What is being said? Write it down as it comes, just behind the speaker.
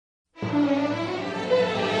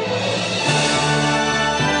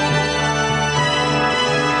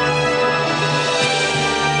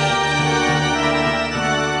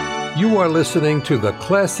are listening to the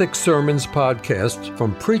Classic Sermons podcast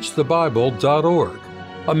from PreachTheBible.org,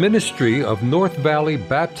 a ministry of North Valley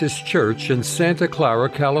Baptist Church in Santa Clara,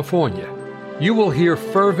 California. You will hear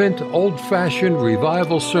fervent, old-fashioned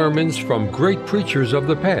revival sermons from great preachers of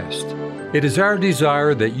the past. It is our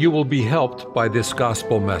desire that you will be helped by this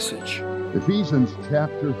gospel message. Ephesians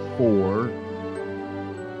chapter 4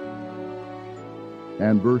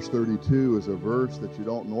 and verse 32 is a verse that you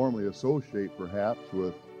don't normally associate perhaps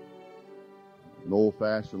with an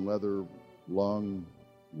old-fashioned leather-lung,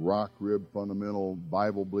 rock-rib, fundamental,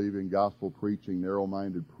 Bible-believing, gospel-preaching,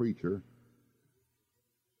 narrow-minded preacher.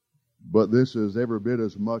 But this is every bit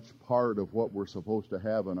as much part of what we're supposed to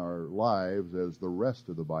have in our lives as the rest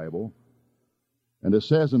of the Bible. And it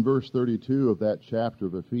says in verse 32 of that chapter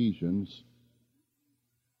of Ephesians,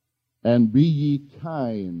 "And be ye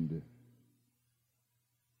kind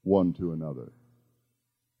one to another."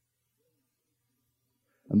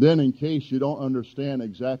 And then in case you don't understand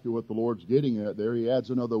exactly what the Lord's getting at there, he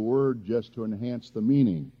adds another word just to enhance the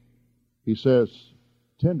meaning. He says,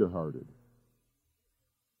 tenderhearted.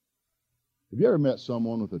 Have you ever met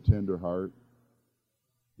someone with a tender heart?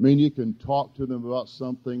 I mean, you can talk to them about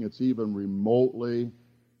something that's even remotely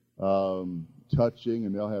touching,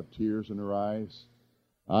 and they'll have tears in their eyes.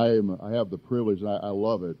 I have the privilege, and I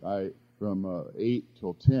love it. From 8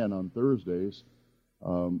 till 10 on Thursdays,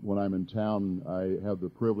 when I'm in town, I have the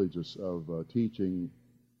privilege of teaching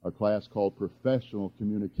a class called Professional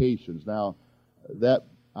Communications. Now, that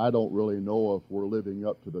I don't really know if we're living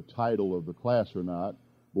up to the title of the class or not,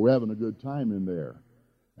 but we're having a good time in there.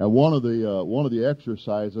 And one of the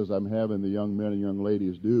exercises I'm having the young men and young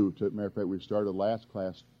ladies do, as a matter of fact, we started last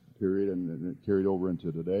class period and it carried over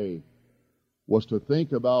into today, was to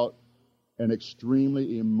think about an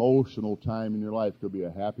extremely emotional time in your life. It could be a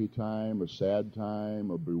happy time, a sad time,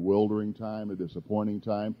 a bewildering time, a disappointing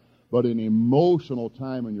time, but an emotional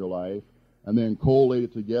time in your life, and then collate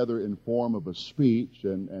it together in form of a speech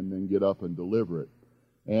and then get up and deliver it.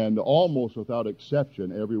 And almost without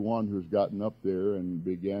exception, everyone who's gotten up there and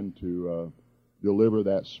began to deliver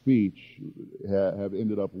that speech have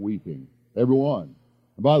ended up weeping. Everyone.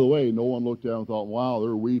 And by the way, no one looked down and thought, "Wow,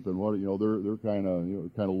 they're weeping. What, they're kind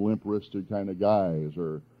of limp-wristed kind of guys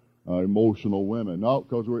or emotional women." No,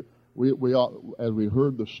 because we as we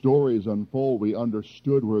heard the stories unfold, we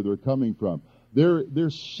understood where they're coming from.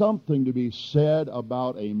 There's something to be said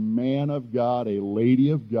about a man of God, a lady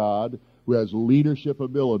of God, who has leadership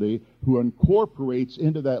ability, who incorporates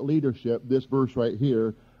into that leadership this verse right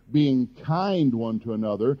here, being kind one to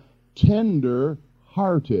another,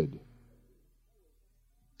 tender-hearted.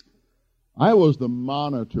 I was the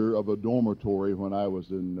monitor of a dormitory when I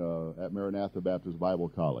was at Maranatha Baptist Bible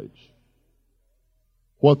College.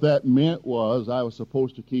 What that meant was I was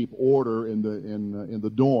supposed to keep order in the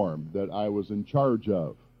dorm that I was in charge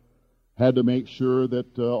of. Had to make sure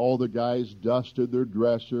that all the guys dusted their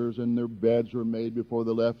dressers and their beds were made before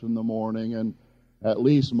they left in the morning, and at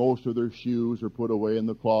least most of their shoes are put away in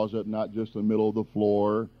the closet, not just in the middle of the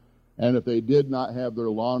floor. And if they did not have their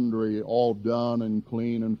laundry all done and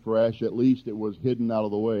clean and fresh, at least it was hidden out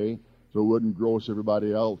of the way so it wouldn't gross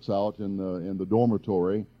everybody else out in the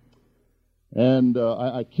dormitory. And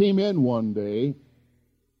I came in one day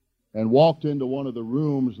and walked into one of the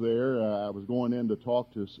rooms there. I was going in to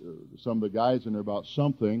talk to some of the guys in there about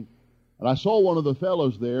something, and I saw one of the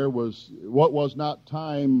fellows there was not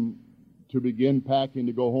time to begin packing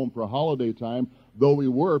to go home for holiday time, though we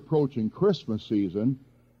were approaching Christmas season.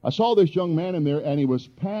 I saw this young man in there, and he was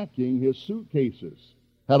packing his suitcases.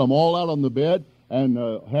 Had them all out on the bed, and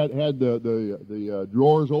had the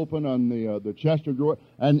drawers open on the chest of drawer,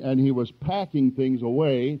 and he was packing things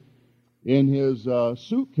away in his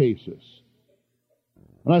suitcases.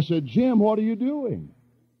 And I said, "Jim, what are you doing?"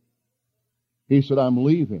 He said, "I'm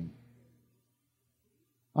leaving."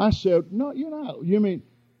 I said, "No, you're not. You mean,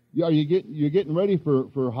 you're getting ready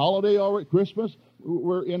for holiday already, Christmas?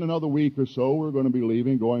 We're in another week or so. We're going to be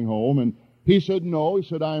leaving, going home." And he said, "No." He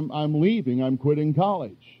said, I'm leaving. I'm quitting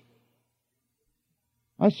college."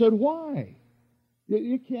 I said, "Why?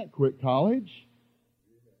 You can't quit college.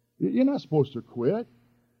 You're not supposed to quit.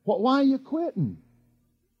 Why are you quitting?"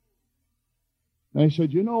 And he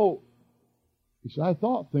said, he said, "I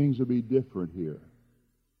thought things would be different here.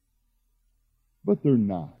 But they're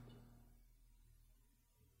not.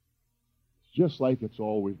 It's just like it's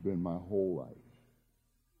always been my whole life."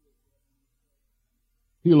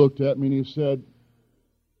 He looked at me and he said,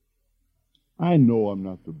 "I know I'm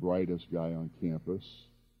not the brightest guy on campus."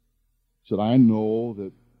 He said, "I know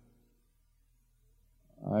that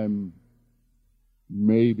I'm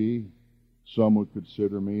maybe Some would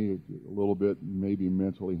consider me a little bit maybe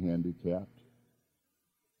mentally handicapped.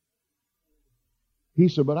 He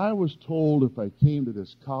said, but I was told if I came to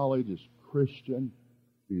this college as Christian,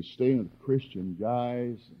 be staying with Christian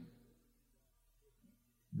guys,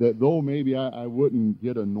 that though maybe I wouldn't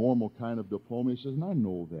get a normal kind of diploma, he says, and I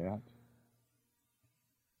know that.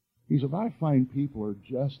 He said, I find people are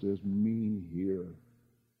just as mean here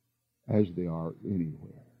as they are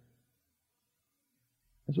anywhere.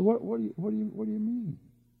 I said, what do you mean?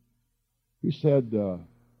 He said, so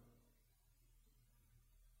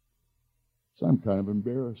I'm kind of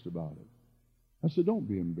embarrassed about it. I said, don't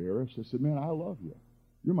be embarrassed. I said, man, I love you.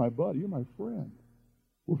 You're my buddy. You're my friend.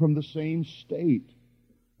 We're from the same state.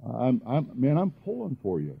 I'm pulling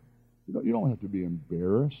for you. You don't have to be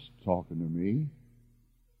embarrassed talking to me.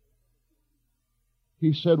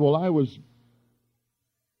 He said, well,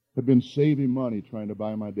 have been saving money trying to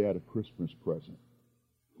buy my dad a Christmas present.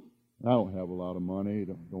 I don't have a lot of money.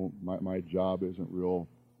 My job isn't real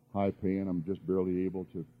high paying. I'm just barely able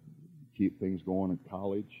to keep things going in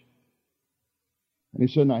college. And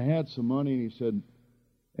he said, and I had some money, and he said,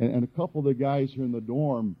 and a couple of the guys here in the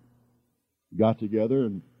dorm got together,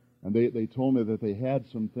 and they told me that they had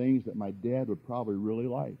some things that my dad would probably really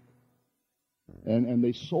like. And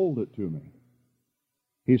they sold it to me.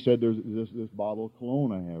 He said, there's this bottle of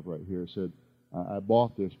cologne I have right here. He said, I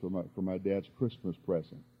bought this for my dad's Christmas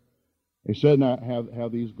present. He said, and I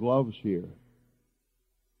have these gloves here.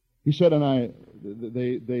 He said, and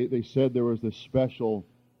they said there was this special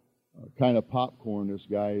kind of popcorn this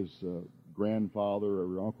guy's grandfather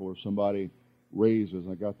or uncle or somebody raises.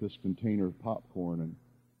 And I got this container of popcorn. And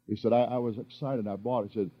he said, I was excited. I bought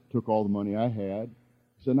it. He said, took all the money I had.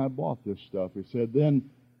 He said, and I bought this stuff. He said,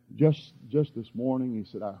 then just this morning, he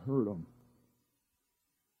said, I heard them.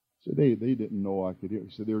 He said, they didn't know I could hear.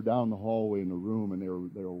 He said, they were down the hallway in the room, and they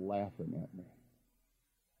were laughing at me.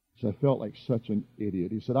 He said, I felt like such an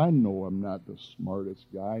idiot. He said, I know I'm not the smartest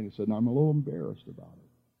guy. And he said, and I'm a little embarrassed about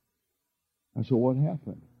it. I said, what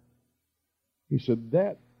happened? He said,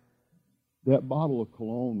 that bottle of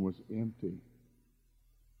cologne was empty.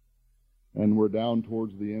 And we're down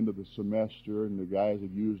towards the end of the semester, and the guys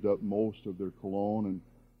had used up most of their cologne. And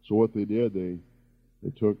so what they did, they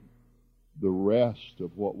took the rest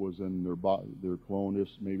of what was in their cologne,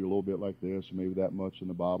 just maybe a little bit like this, or maybe that much in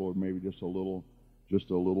the bottle, or maybe just a little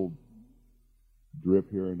drip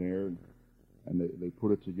here and there. And they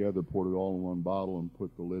put it together, poured it all in one bottle, and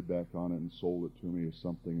put the lid back on it and sold it to me as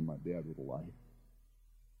something my dad would like.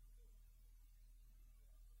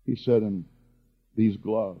 He said, and these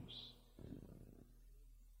gloves.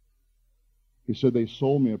 He said, they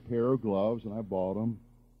sold me a pair of gloves, and I bought them.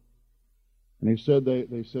 And he said,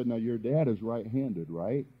 they said, now your dad is right-handed,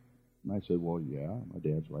 right? And I said, well, yeah, my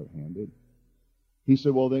dad's right-handed. He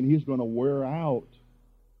said, well, then he's going to wear out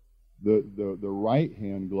the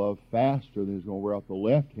right-hand glove faster than he's going to wear out the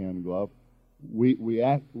left-hand glove. We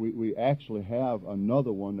actually have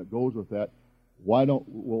another one that goes with that.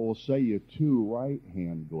 We'll say you 2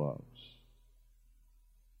 right-hand gloves.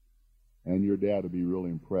 And your dad would be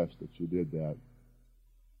really impressed that you did that.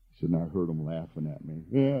 He said, and I heard him laughing at me.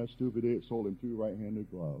 Yeah, stupid idiot, sold him 2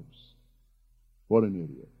 right-handed gloves. What an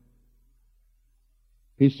idiot.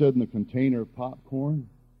 He said in the container of popcorn,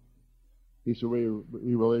 he said we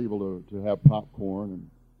were able to have popcorn, and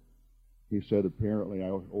he said apparently I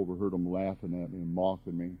overheard him laughing at me and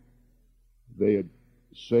mocking me. They had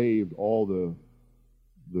saved all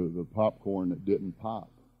the popcorn that didn't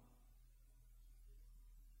pop.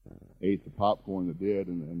 Ate the popcorn that did,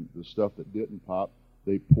 and the stuff that didn't pop,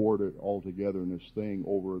 they poured it all together in this thing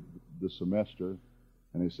over the semester.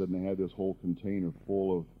 And they said, and they had this whole container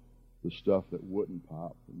full of the stuff that wouldn't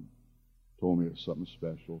pop, and told me it's something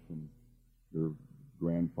special from their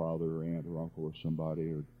grandfather or aunt or uncle or somebody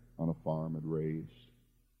or on a farm had raised.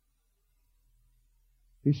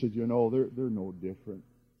 He said, you know, they're no different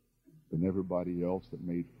than everybody else that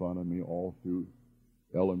made fun of me all through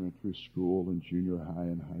elementary school and junior high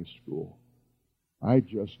and high school. I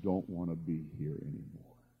just don't want to be here anymore.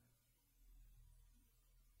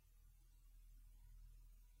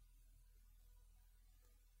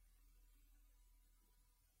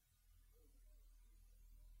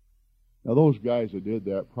 Now, those guys that did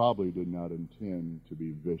that probably did not intend to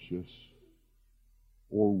be vicious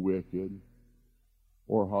or wicked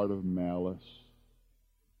or heart of malice.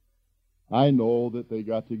 I know that they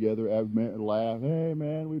got together and laughed. Hey,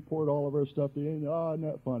 man, we poured all of our stuff in. Oh, isn't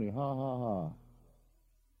that funny? Ha, ha, ha.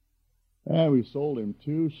 And we sold him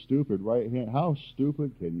 2 stupid right-hand. How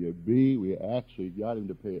stupid can you be? We actually got him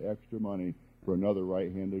to pay extra money for another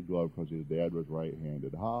right-handed glove because his dad was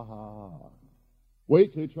right-handed. Ha, ha, ha.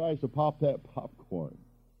 Wait till he tries to pop that popcorn.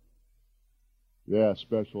 Yeah,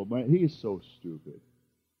 special. Man, he's so stupid.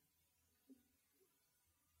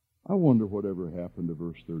 I wonder whatever happened to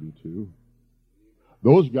verse 32.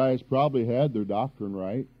 Those guys probably had their doctrine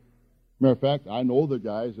right. Matter of fact, I know the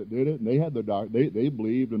guys that did it, and they had their they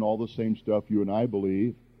believed in all the same stuff you and I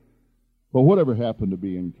believe. But whatever happened to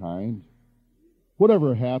being kind?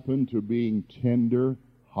 Whatever happened to being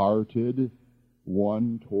tender-hearted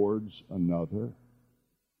one towards another?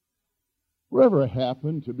 Whatever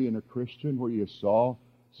happened to being a Christian where you saw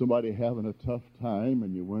somebody having a tough time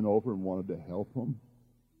and you went over and wanted to help them?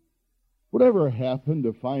 Whatever happened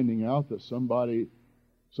to finding out that somebody's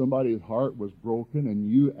heart was broken and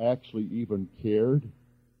you actually even cared?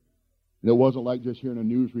 And it wasn't like just hearing a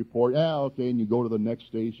news report, okay, and you go to the next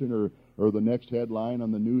station or the next headline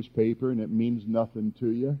on the newspaper and it means nothing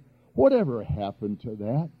to you. Whatever happened to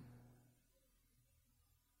that?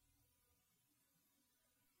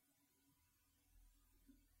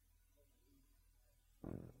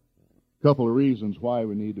 A couple of reasons why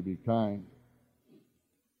we need to be kind.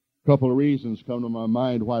 A couple of reasons come to my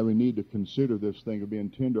mind why we need to consider this thing of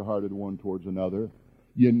being tenderhearted one towards another.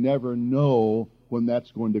 You never know when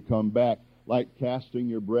that's going to come back. Like casting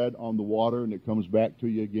your bread on the water and it comes back to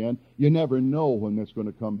you again. You never know when that's going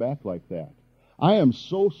to come back like that. I am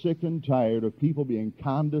so sick and tired of people being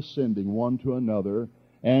condescending one to another.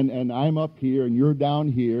 And I'm up here and you're down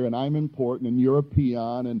here and I'm important and you're a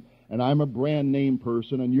peon and I'm a brand name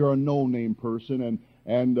person and you're a no-name person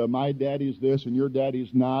and my daddy's this and your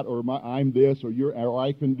daddy's not, or I'm this, or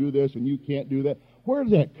I can do this and you can't do that. Where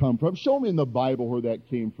did that come from? Show me in the Bible where that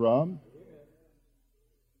came from.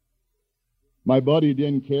 My buddy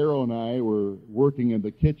Den Caro and I were working in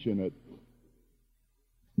the kitchen at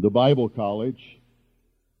the Bible college,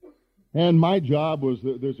 and my job was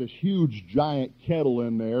that there's this huge giant kettle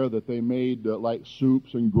in there that they made like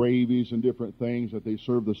soups and gravies and different things that they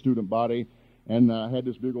served the student body. And I had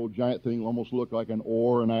this big old giant thing, almost looked like an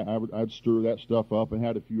oar, and I'd stir that stuff up and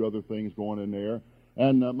had a few other things going in there.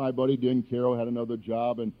 And my buddy Den Caro had another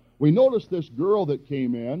job, and we noticed this girl that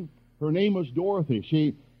came in. Her name was Dorothy.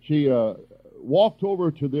 She walked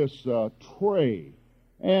over to this tray,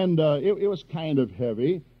 and it was kind of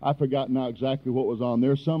heavy. I forgot now exactly what was on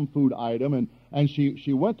there, some food item, and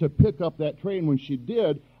she went to pick up that tray, and when she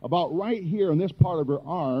did, about right here in this part of her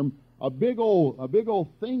arm, a big old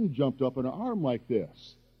thing jumped up in her arm like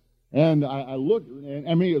this. And I looked, and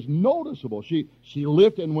I mean, it was noticeable. She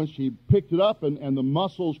lifted, and when she picked it up, and the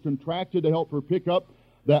muscles contracted to help her pick up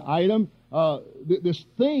that item, this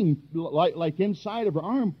thing, like inside of her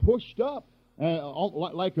arm, pushed up,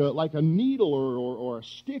 like a needle or a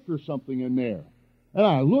stick or something in there. And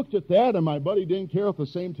I looked at that, and my buddy didn't care at the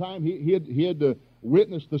same time. He had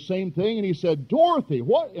witnessed the same thing, and he said, "Dorothy,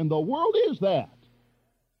 what in the world is that?"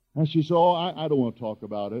 And she said, "Oh, I don't want to talk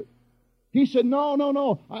about it." He said,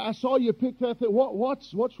 No. I saw you pick that thing.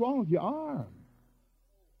 What's wrong with your arm?"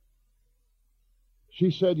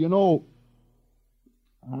 She said, "I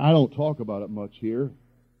don't talk about it much here."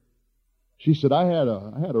 She said, I had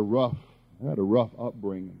a rough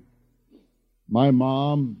upbringing. My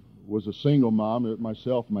mom was a single mom,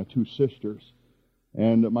 myself and my two sisters,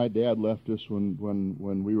 and my dad left us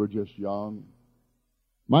when we were just young.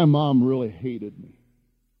 My mom really hated me.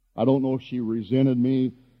 I don't know if she resented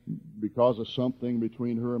me because of something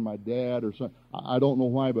between her and my dad or something. I don't know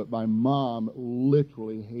why, but my mom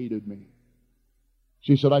literally hated me.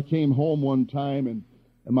 She said, I came home one time and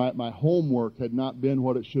my homework had not been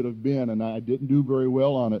what it should have been, and I didn't do very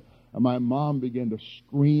well on it. And my mom began to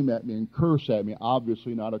scream at me and curse at me,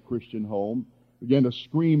 obviously not a Christian home, began to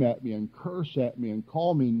scream at me and curse at me and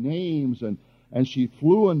call me names, and she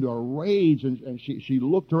flew into a rage, and she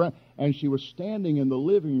looked around, and she was standing in the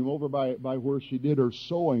living room over by where she did her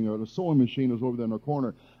sewing, or the sewing machine was over there in the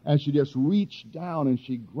corner, and she just reached down and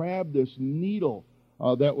she grabbed this needle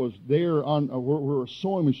that was there on where her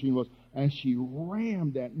sewing machine was, and she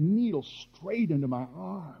rammed that needle straight into my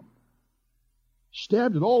arm.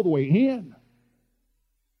 Stabbed it all the way in.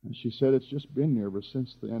 And she said, it's just been there ever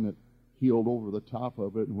since then. It healed over the top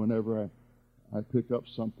of it, and whenever I pick up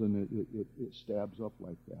something, it stabs up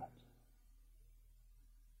like that.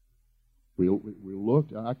 We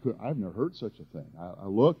looked, and I've never heard such a thing. I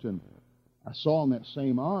looked, and I saw on that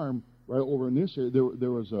same arm, right over in this area,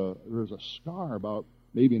 there was a scar about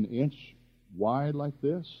maybe an inch wide like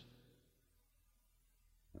this.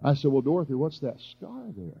 I said, well, Dorothy, what's that scar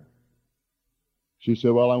there? She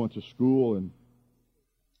said, well, I went to school, and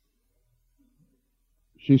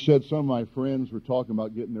she said some of my friends were talking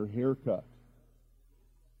about getting their hair cut.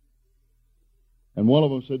 And one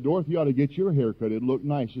of them said, Dorothy, you ought to get your hair cut. It looked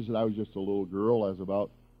nice. She said, I was just a little girl. I was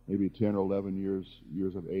about maybe 10 or 11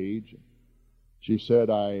 years of age. She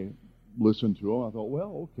said, I listened to them. I thought,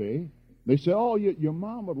 well, okay. They said, oh, your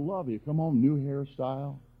mom would love you. Come on, new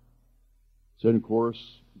hairstyle. Said, of course,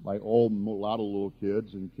 like a lot of little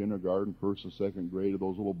kids in kindergarten, first and second grade,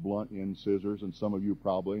 those little blunt end scissors, and some of you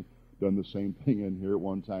probably done the same thing in here at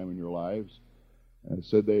one time in your lives. And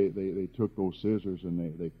said they took those scissors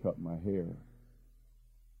and they cut my hair.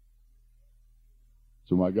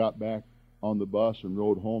 So when I got back on the bus and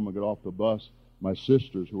rode home, I got off the bus, my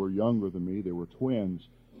sisters, who were younger than me, they were twins,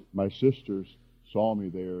 my sisters saw me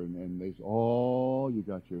there, and they said, oh, you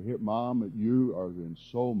got your hair. Mom, you are in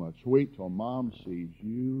so much. Wait till Mom sees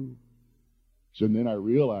you. So then I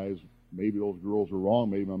realized maybe those girls were wrong.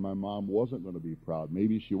 Maybe my mom wasn't going to be proud.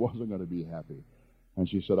 Maybe she wasn't going to be happy. And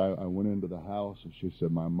she said, I went into the house, and she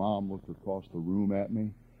said, my mom looked across the room at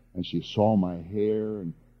me, and she saw my hair,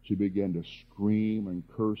 and she began to scream and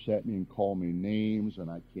curse at me and call me names, and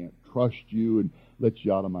I can't trust you, and let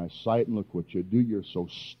you out of my sight, and look what you do. You're so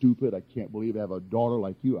stupid. I can't believe I have a daughter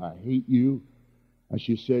like you. I hate you. And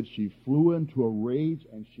she said she flew into a rage,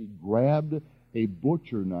 and she grabbed a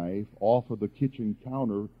butcher knife off of the kitchen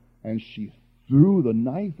counter, and she threw the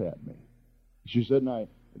knife at me. She said, and I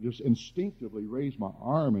just instinctively raised my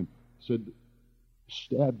arm and said,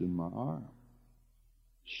 stabbed in my arm.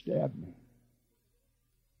 Stabbed me.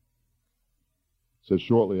 Said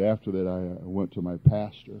shortly after that, I went to my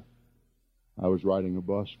pastor. I was riding a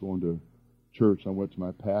bus going to church. I went to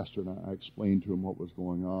my pastor, and I explained to him what was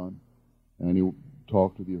going on. And he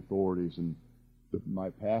talked to the authorities, and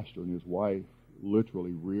my pastor and his wife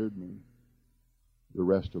literally reared me the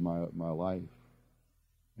rest of my life.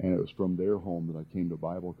 And it was from their home that I came to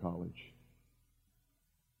Bible college.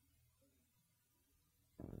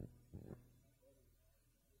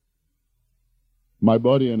 My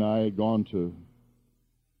buddy and I had gone to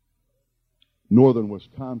northern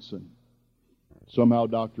Wisconsin. Somehow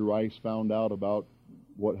Dr. Rice found out about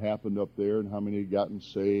what happened up there and how many had gotten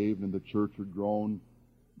saved, and the church had grown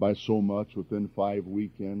by so much within 5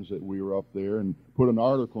 weekends that we were up there, and put an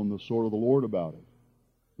article in the Sword of the Lord about it.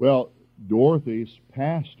 Well, Dorothy's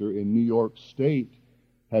pastor in New York State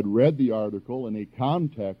had read the article, and he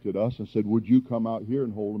contacted us and said, would you come out here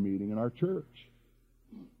and hold a meeting in our church?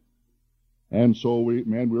 And so we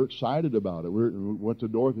were excited about it. We went to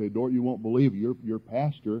Dorothy. Dorothy, you won't believe it. Your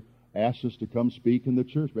pastor asked us to come speak in the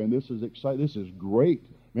church. Man, this is exciting. This is great.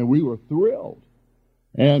 Man, we were thrilled.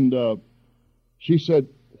 And she said,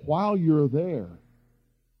 while you're there,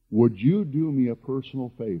 would you do me a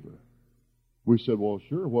personal favor? We said, well,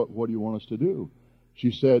 sure. What do you want us to do?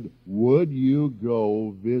 She said, would you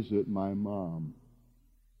go visit my mom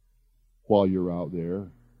while you're out there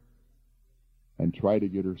and try to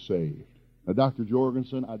get her saved? Now, Dr.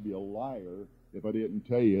 Jorgensen, I'd be a liar if I didn't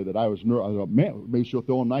tell you that I was nervous. I thought, man, maybe she'll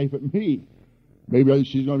throw a knife at me. Maybe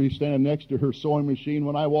she's going to be standing next to her sewing machine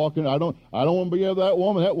when I walk in. I don't want to be that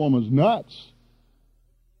woman. That woman's nuts.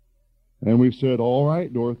 And we said, all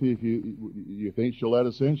right, Dorothy, if you think she'll let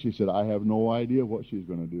us in? She said, I have no idea what she's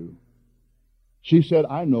going to do. She said,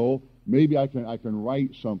 I know. Maybe I can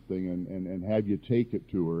write something and have you take it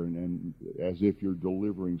to her, and as if you're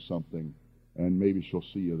delivering something. And maybe she'll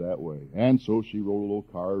see you that way. And so she wrote a little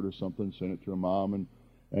card or something, sent it to her mom,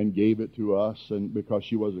 and gave it to us. And because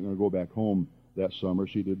she wasn't going to go back home that summer,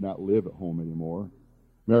 she did not live at home anymore.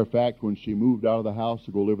 Matter of fact, when she moved out of the house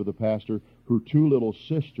to go live with the pastor, her two little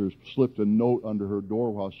sisters slipped a note under her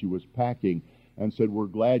door while she was packing and said, we're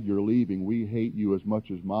glad you're leaving. We hate you as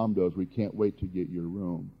much as Mom does. We can't wait to get your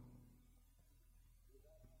room.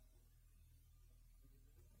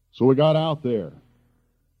 So we got out there.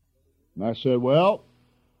 And I said, well,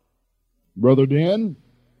 Brother Den,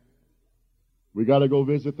 we got to go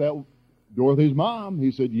visit that Dorothy's mom.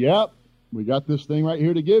 He said, yep, we got this thing right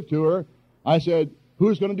here to give to her. I said,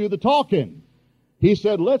 who's going to do the talking? He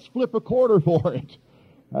said, let's flip a quarter for it.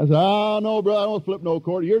 I said, no, brother, I don't flip no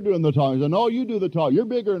quarter. You're doing the talking. He said, no, you do the talk. You're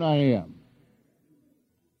bigger than I am.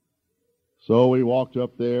 So we walked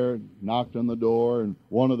up there, knocked on the door, and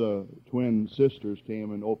one of the twin sisters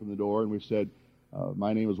came and opened the door, and we said,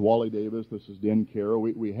 my name is Wally Davis. This is Den Carroll.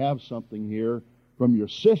 We have something here from your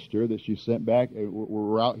sister that she sent back.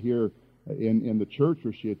 We're out here in the church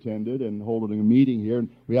where she attended and holding a meeting here, and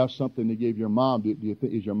we have something to give your mom. Do you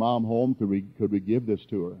think, is your mom home? Could we give this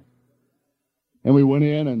to her? And we went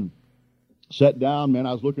in and sat down. Man,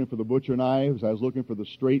 I was looking for the butcher knives. I was looking for the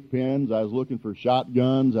straight pins. I was looking for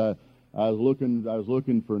shotguns. I was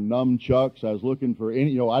looking for nunchucks. I was looking for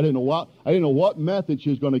any. I didn't know what method she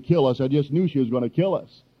was going to kill us. I just knew she was going to kill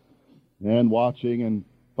us. And watching, and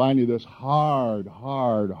finally this hard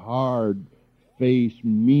face,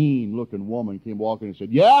 mean-looking woman came walking and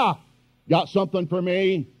said, "Yeah, got something for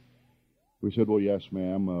me?" We said, "Well, yes,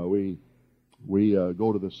 ma'am. We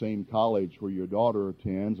go to the same college where your daughter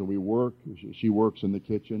attends, and we work. She works in the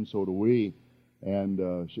kitchen, so do we.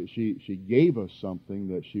 And she gave us something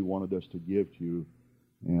that she wanted us to give to you,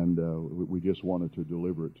 and we just wanted to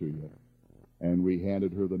deliver it to you." And we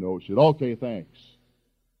handed her the note. She said, "Okay, thanks."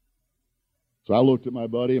 So I looked at my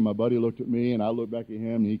buddy, and my buddy looked at me, and I looked back at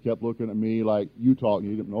him, and he kept looking at me like, "You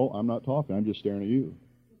talking." He said, "No, I'm not talking. I'm just staring at you."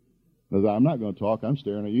 I said, "I'm not going to talk. I'm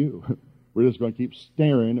staring at you." We're just going to keep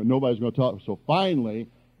staring, and nobody's going to talk. So finally,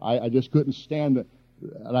 I just couldn't stand it.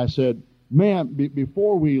 And I said, "Ma'am,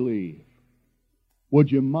 before we leave,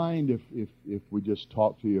 would you mind if we just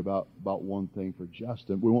talk to you about one thing for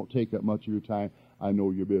Justin? We won't take up much of your time. I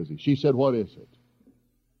know you're busy." She said, "What is it?"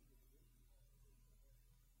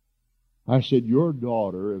 I said, "Your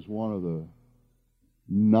daughter is one of the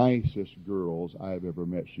nicest girls I've ever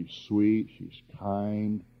met. She's sweet. She's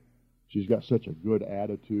kind. She's got such a good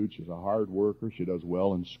attitude. She's a hard worker. She does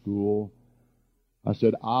well in school." I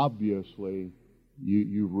said, "Obviously,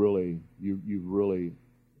 you've really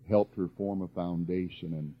helped her form a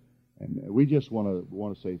foundation, and we just want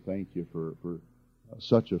to say thank you for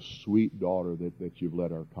such a sweet daughter that you've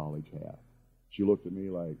let our college have." She looked at me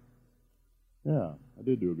like, "Yeah, I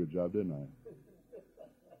did do a good job, didn't I?"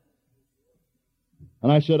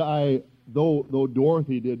 And I said, though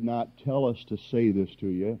Dorothy did not tell us to say this to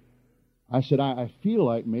you, I said, I feel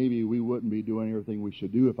like maybe we wouldn't be doing everything we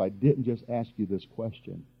should do if I didn't just ask you this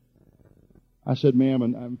question. I said, "Ma'am,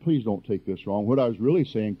 and please don't take this wrong. What I was really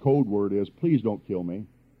saying, code word is, please don't kill me."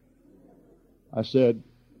 I said,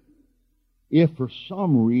 "If for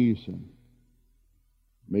some reason,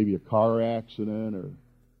 maybe a car accident or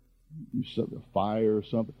a fire or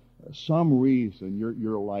something, some reason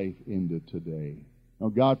your life ended today. Now,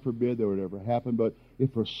 God forbid that would ever happen, but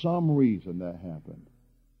if for some reason that happened,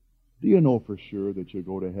 do you know for sure that you'll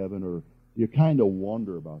go to heaven, or do you kind of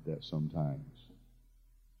wonder about that sometimes?"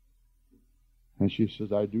 And she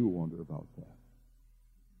says, "I do wonder about that."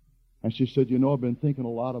 And she said, "I've been thinking a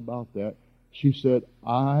lot about that." She said,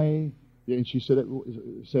 and she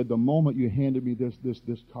said, the moment you handed me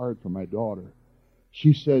this card from my daughter,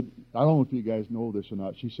 she said, I don't know if you guys know this or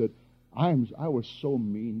not, she said, I was so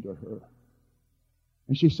mean to her.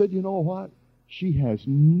 And she said, "You know what? She has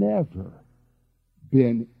never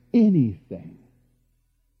been anything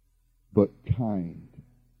but kind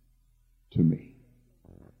to me."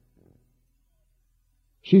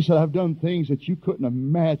 She said, "I've done things that you couldn't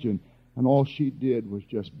imagine, and all she did was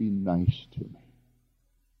just be nice to me."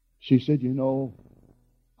 She said,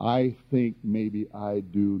 "I think maybe I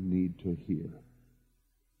do need to hear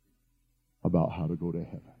about how to go to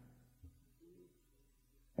heaven."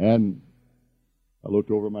 And I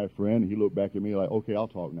looked over at my friend, and he looked back at me like, "Okay, I'll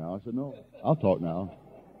talk now." I said, "No, I'll talk now.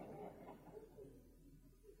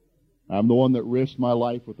 I'm the one that risked my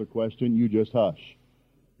life with the question. You just hush.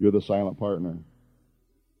 You're the silent partner."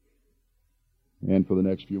 And for the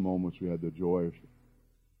next few moments, we had the joy of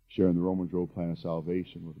sharing the Romans Road Plan of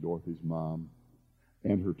Salvation with Dorothy's mom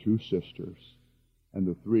and her two sisters. And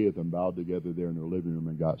the three of them bowed together there in their living room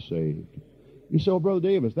and got saved. You say, "Oh, Brother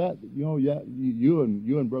Dave, is that, yeah, you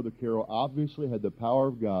and Brother Carroll obviously had the power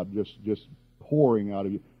of God just pouring out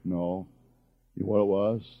of you." No. You know what it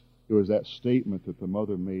was? It was that statement that the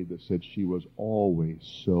mother made that said she was always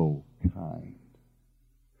so kind.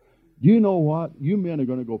 You know what? You men are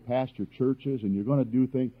going to go past your churches, and you're going to do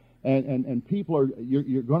things, and people are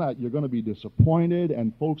you're going to be disappointed,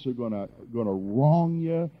 and folks are going to wrong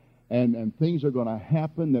you, and things are going to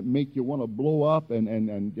happen that make you want to blow up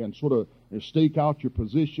and sort of stake out your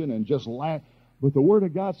position and just laugh. But the Word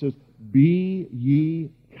of God says, "Be ye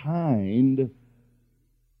kind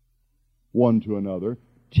one to another,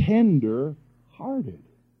 tender-hearted."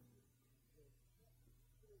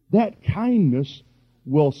 That kindness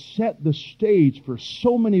will set the stage for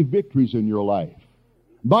so many victories in your life.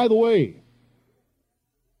 By the way,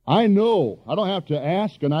 I know, I don't have to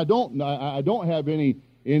ask, and I don't have any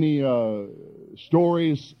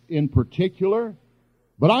stories in particular,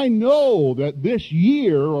 but I know that this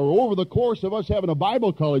year, or over the course of us having a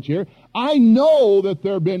Bible college here, I know that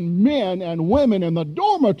there have been men and women in the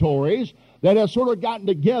dormitories that have sort of gotten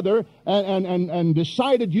together and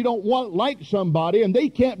decided you don't like somebody, and they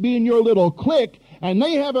can't be in your little clique, and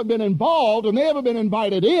they haven't been involved, and they haven't been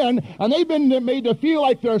invited in, and they've been made to feel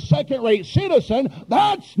like they're a second-rate citizen.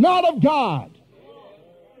 That's not of God.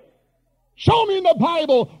 Show me in the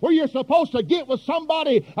Bible where you're supposed to get with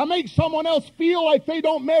somebody and make someone else feel like they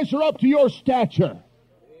don't measure up to your stature.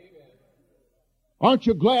 Aren't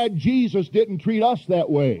you glad Jesus didn't treat us that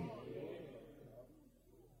way?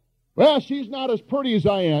 Well, she's not as pretty as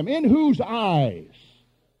I am. In whose eyes?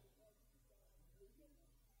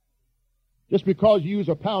 Just because you use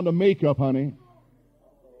a pound of makeup, honey.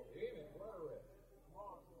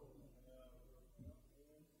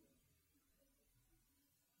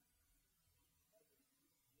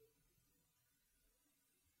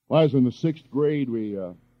 When I was in the 6th grade,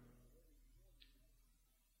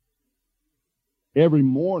 every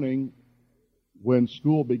morning when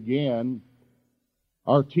school began,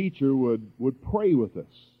 our teacher would pray with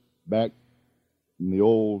us back in the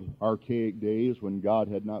old archaic days when God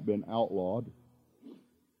had not been outlawed.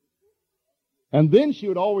 And then she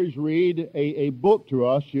would always read a book to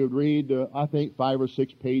us. She would read, I think, 5 or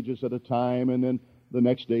 6 pages at a time, and then the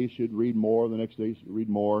next day she'd read more, the next day she'd read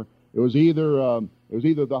more. It was either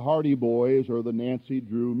the Hardy Boys or the Nancy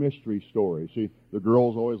Drew mystery story. See, the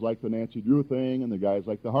girls always liked the Nancy Drew thing, and the guys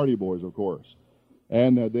liked the Hardy Boys, of course.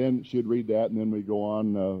 And then she'd read that, and then we'd go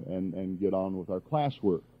on and get on with our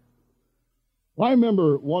classwork. Well, I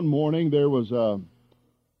remember one morning there was a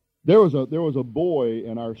boy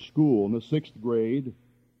in our school in the 6th grade,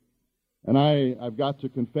 and I've got to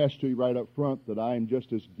confess to you right up front that I am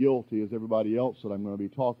just as guilty as everybody else that I'm going to be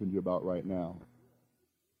talking to you about right now.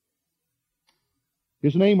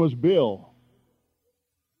 His name was Bill.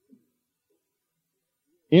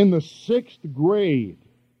 In the 6th grade,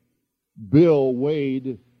 Bill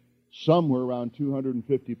weighed somewhere around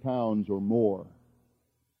 250 pounds or more.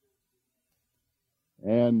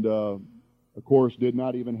 And, of course, did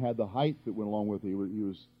not even have the height that went along with it. He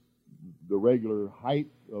was the regular height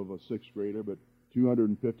of a 6th grader, but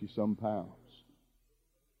 250-some pounds.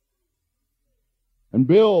 And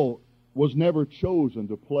Bill was never chosen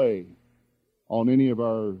to play on any of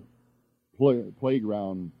our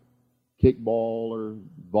playground, kickball or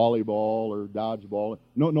volleyball or dodgeball.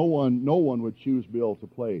 No one would choose Bill to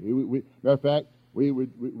play. Matter of fact, we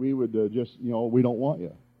would just, we don't want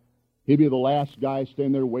you. He'd be the last guy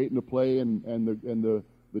standing there waiting to play, and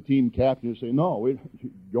the team captain would say, "No,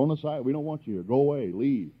 go on the side. We don't want you here. Go away.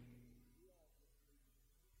 Leave."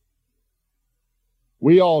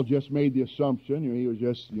 We all just made the assumption, he was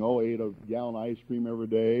just, ate a gallon of ice cream every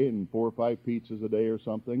day and 4 or 5 pizzas a day or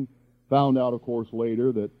something. Found out, of course,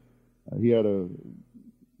 later that he had a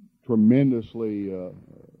tremendously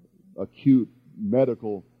acute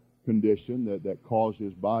medical condition that caused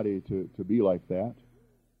his body to be like that.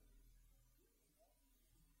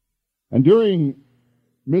 And during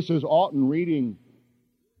Mrs. Auten reading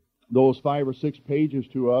those 5 or 6 pages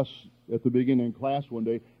to us at the beginning of class one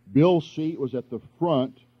day, Bill's seat was at the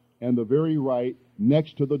front and the very right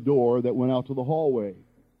next to the door that went out to the hallway.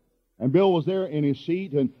 And Bill was there in his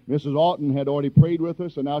seat, and Mrs. Auten had already prayed with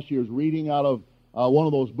us, and now she was reading out of one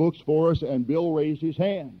of those books for us, and Bill raised his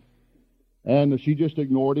hand. And she just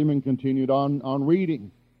ignored him and continued on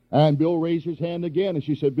reading. And Bill raised his hand again, and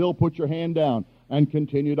she said, "Bill, put your hand down," and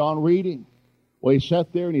continued on reading. Well, he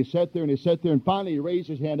sat there, and he sat there, and he sat there, and finally he raised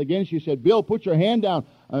his hand again. She said, "Bill, put your hand down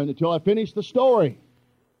until I finish the story."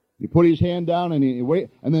 He put his hand down, and he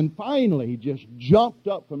waited, and then finally he just jumped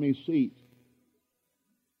up from his seat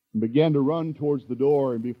and began to run towards the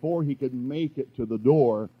door. And before he could make it to the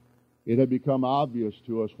door, it had become obvious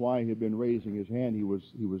to us why he had been raising his hand. He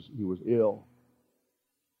was ill.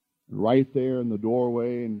 Right there in the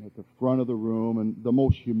doorway and at the front of the room, and the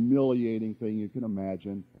most humiliating thing you can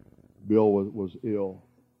imagine, Bill was ill.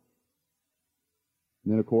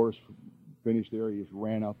 And then, of course, finished there, he just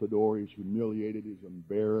ran out the door. He was humiliated. He was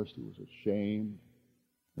embarrassed. He was ashamed.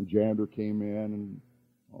 And janitor came in and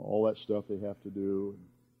all that stuff they have to do.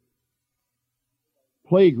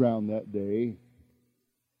 Playground that day,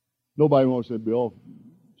 nobody wants to say, "Bill,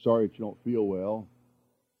 sorry that you don't feel well."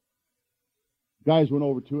 Guys went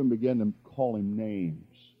over to him and began to call him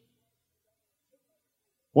names.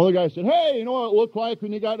 One of the guys said, "Hey, you know what it looked like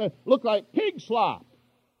when you got it? Looked like pig slop."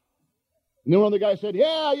 And then one of the guys said,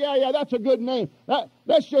 Yeah, that's a good name.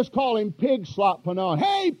 Let's just call him Pig Slop from now on.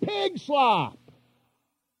 Hey, Pig Slop!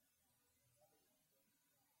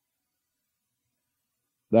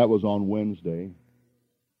 That was on Wednesday.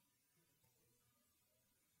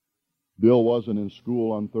 Bill wasn't in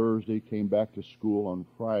school on Thursday, came back to school on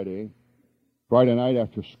Friday. Friday night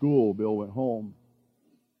after school, Bill went home.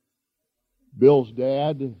 Bill's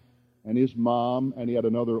dad and his mom, and he had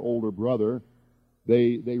another older brother,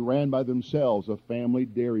 they ran by themselves a family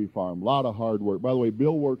dairy farm. A lot of hard work. By the way,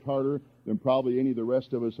 Bill worked harder than probably any of the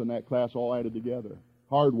rest of us in that class all added together.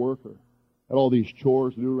 Hard worker. Had all these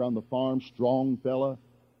chores to do around the farm, strong fella.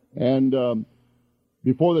 And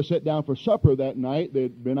before they sat down for supper that night,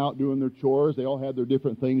 they'd been out doing their chores. They all had their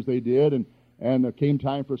different things they did. and it came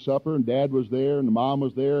time for supper, and Dad was there, and the mom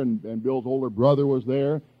was there, and Bill's older brother was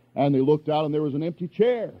there, and they looked out, and there was an empty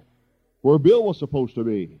chair where Bill was supposed to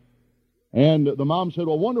be. And the mom said,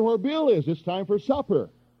 well, wonder where Bill is. It's time for supper.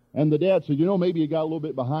 And the dad said, maybe you got a little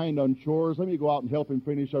bit behind on chores. Let me go out and help him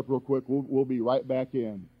finish up real quick. We'll be right back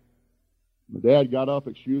in. The dad got up,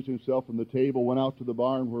 excused himself from the table, went out to the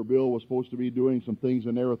barn where Bill was supposed to be doing some things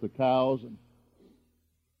in there with the cows, and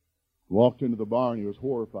walked into the barn. He was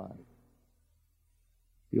horrified.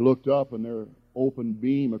 He looked up, and there, open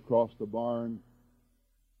beam across the barn,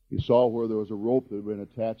 he saw where there was a rope that had been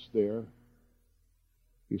attached there.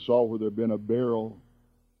 He saw where there had been a barrel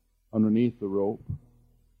underneath the rope.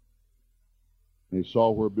 And he saw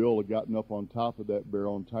where Bill had gotten up on top of that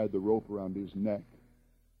barrel and tied the rope around his neck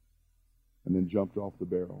and then jumped off the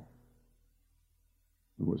barrel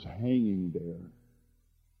and was hanging there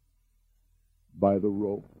by the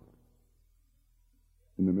rope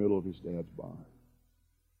in the middle of his dad's barn.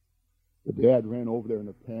 The dad ran over there in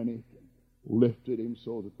a panic and lifted him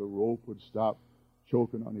so that the rope would stop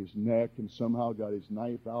choking on his neck, and somehow got his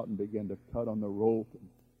knife out and began to cut on the rope and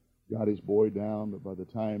got his boy down. But by the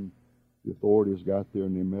time the authorities got there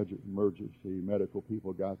and the emergency medical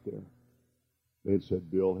people got there, they had said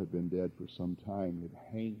Bill had been dead for some time. He had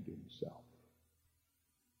hanged himself.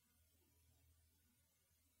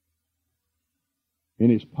 In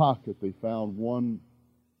his pocket, they found one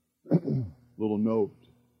little note.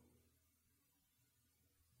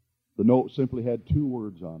 The note simply had 2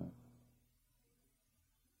 words on it.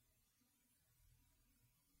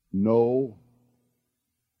 No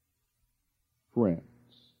friends.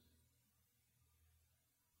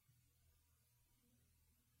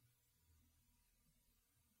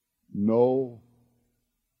 No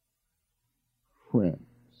friends.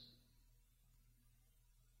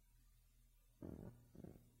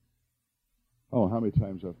 Oh, how many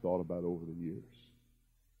times I've thought about it over the years.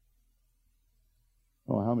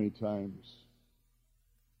 Oh, how many times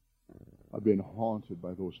I've been haunted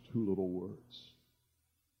by those 2 little words.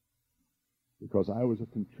 Because I was a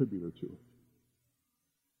contributor to it.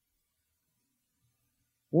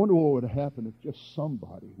 I wonder what would have happened if just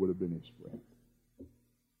somebody would have been his friend. I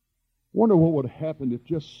wonder what would have happened if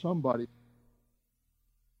just somebody...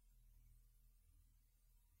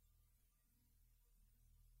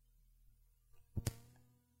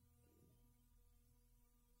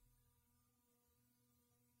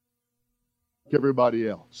 everybody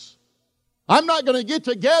else. I'm not going to get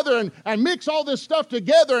together and mix all this stuff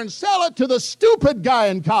together and sell it to the stupid guy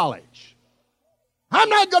in college. I'm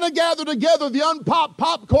not going to gather together the unpopped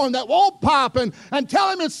popcorn that won't pop and tell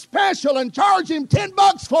him it's special and charge him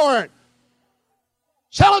 $10 for it.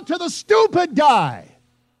 Sell it to the stupid guy.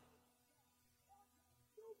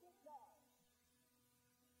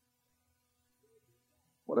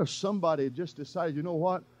 What if somebody just decided, you know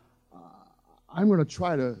what? I'm going to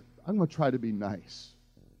try to be nice.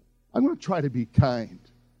 I'm going to try to be kind.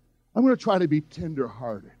 I'm going to try to be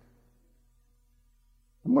tender-hearted.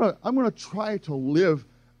 I'm going to try to live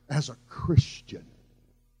as a Christian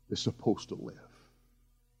is supposed to live.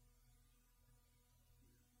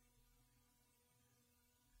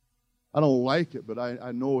 I don't like it, but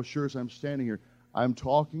I know as sure as I'm standing here, I'm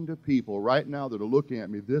talking to people right now that are looking at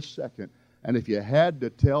me this second, and if you had to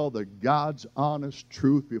tell the God's honest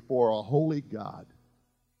truth before a holy God,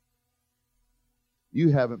 you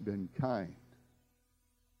haven't been kind.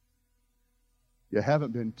 You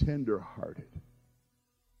haven't been tender-hearted.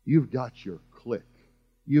 You've got your clique.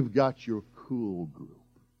 You've got your cool group.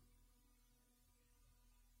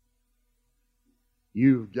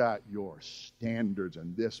 You've got your standards,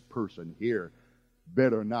 and this person here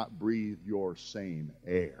better not breathe your same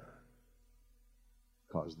air,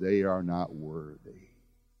 because they are not worthy.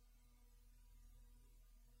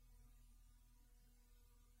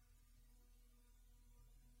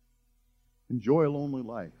 Enjoy a lonely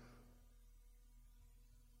life,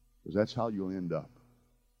 because that's how you'll end up.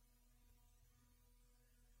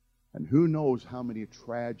 And who knows how many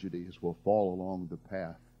tragedies will fall along the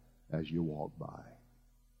path as you walk by.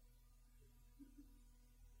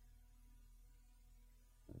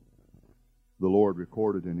 The Lord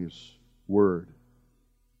recorded in His Word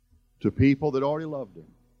to people that already loved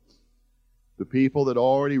Him, the people that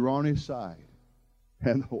already were on His side.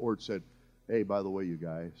 And the Lord said, hey, by the way, you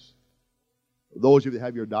guys, those of you that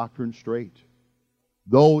have your doctrine straight,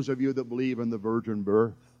 those of you that believe in the virgin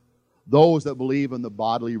birth, those that believe in the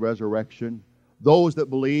bodily resurrection, those that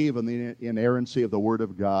believe in the inerrancy of the Word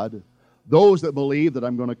of God, those that believe that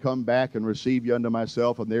I'm going to come back and receive you unto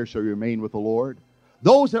myself and there shall you remain with the Lord,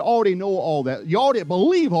 those that already know all that, you already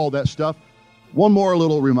believe all that stuff, one more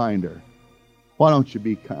little reminder. Why don't you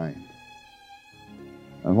be kind?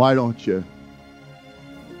 And why don't you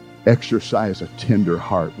exercise a tender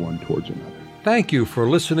heart one towards another? Thank you for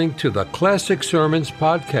listening to the Classic Sermons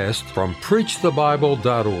podcast from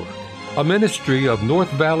PreachTheBible.org, a ministry of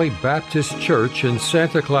North Valley Baptist Church in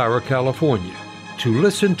Santa Clara, California. To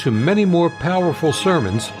listen to many more powerful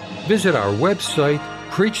sermons, visit our website,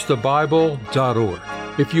 PreachTheBible.org.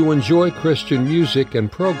 If you enjoy Christian music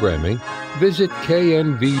and programming, visit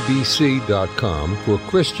knvbc.com for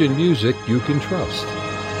Christian music you can trust.